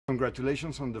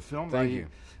Congratulations on the film. Thank you.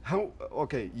 How,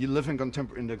 okay, you live in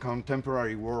the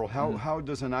contemporary world. How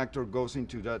does an actor goes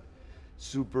into that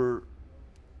super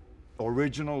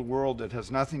original world that has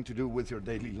nothing to do with your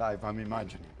daily life, I'm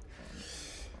imagining?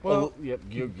 Well,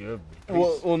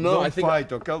 Well, no, don't I think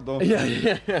fight, okay? Don't.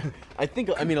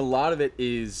 yeah. I mean, a lot of it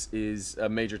is a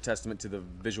major testament to the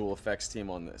visual effects team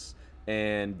on this,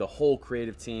 and the whole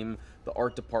creative team, the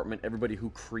art department, everybody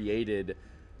who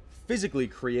physically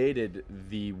created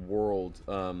the world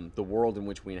in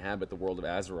which we inhabit, the world of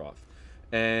Azeroth.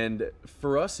 And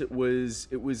for us, it was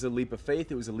a leap of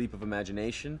faith. It was a leap of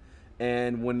imagination.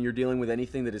 And when you're dealing with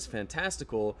anything that is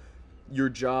fantastical, your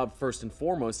job first and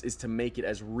foremost is to make it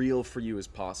as real for you as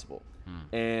possible.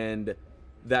 And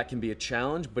that can be a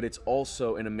challenge, but it's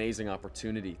also an amazing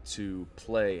opportunity to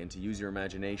play and to use your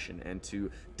imagination and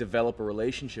to develop a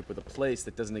relationship with a place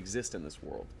that doesn't exist in this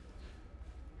world.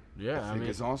 Yeah, I think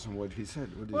it's awesome what he said.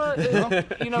 What well,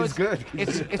 you know, He's good.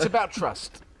 It's about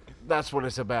trust. That's what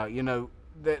it's about. You know,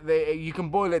 you can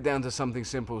boil it down to something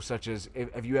simple, such as,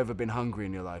 have you ever been hungry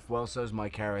in your life? Well, so's my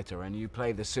character, and you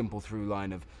play the simple through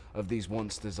line of these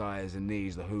wants, desires, and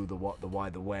needs, the who, the what, the why,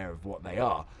 the where of what they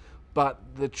are. But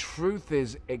the truth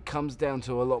is, it comes down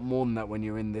to a lot more than that when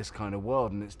you're in this kind of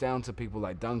world, and it's down to people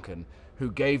like Duncan,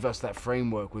 who gave us that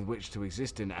framework with which to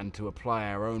exist in and to apply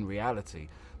our own reality,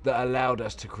 that allowed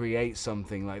us to create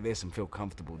something like this and feel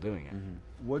comfortable doing it.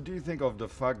 What do you think of the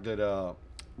fact that,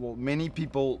 well, many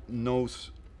people knows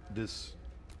this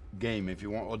game, if you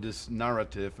want, or this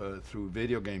narrative through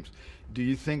video games? Do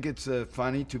you think it's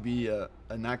funny to be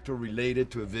an actor related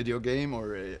to a video game,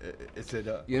 or is it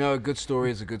a... You know, a good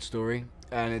story is a good story,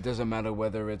 and it doesn't matter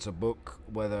whether it's a book,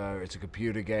 whether it's a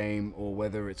computer game, or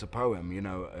whether it's a poem. You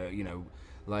know,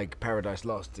 like Paradise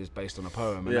Lost is based on a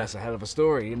poem, and that's a hell of a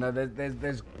story. You know,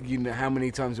 there's you know, how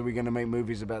many times are we going to make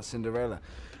movies about Cinderella?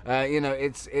 You know,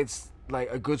 it's like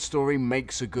a good story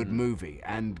makes a good movie,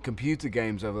 and computer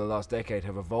games over the last decade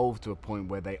have evolved to a point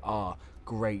where they are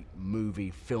great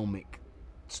movie filmic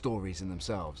stories in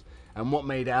themselves. And what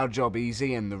made our job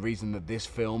easy, and the reason that this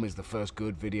film is the first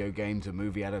good video game to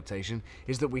movie adaptation,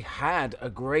 is that we had a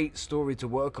great story to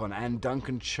work on, and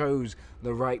Duncan chose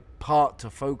the right part to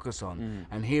focus on.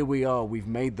 And here we are, we've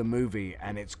made the movie,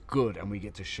 and it's good, and we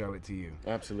get to show it to you.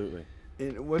 Absolutely.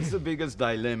 And what's the biggest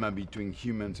dilemma between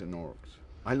humans and orcs?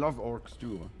 I love orcs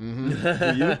too.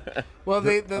 Do you? Well,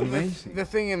 amazing. the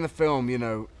thing in the film, you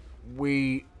know,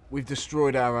 we've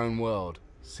destroyed our own world.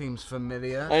 Seems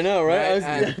familiar. I know, right?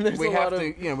 And we have to,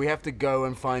 you know, we have to go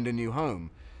and find a new home.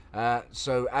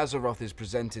 So Azeroth is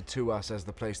presented to us as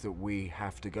the place that we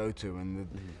have to go to, and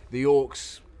the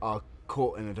orcs are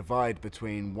caught in a divide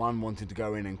between one wanting to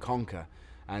go in and conquer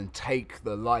and take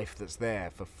the life that's there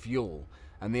for fuel,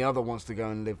 and the other wants to go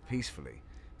and live peacefully.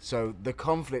 So the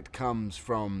conflict comes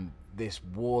from this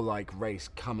warlike race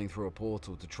coming through a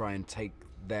portal to try and take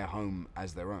their home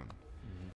as their own.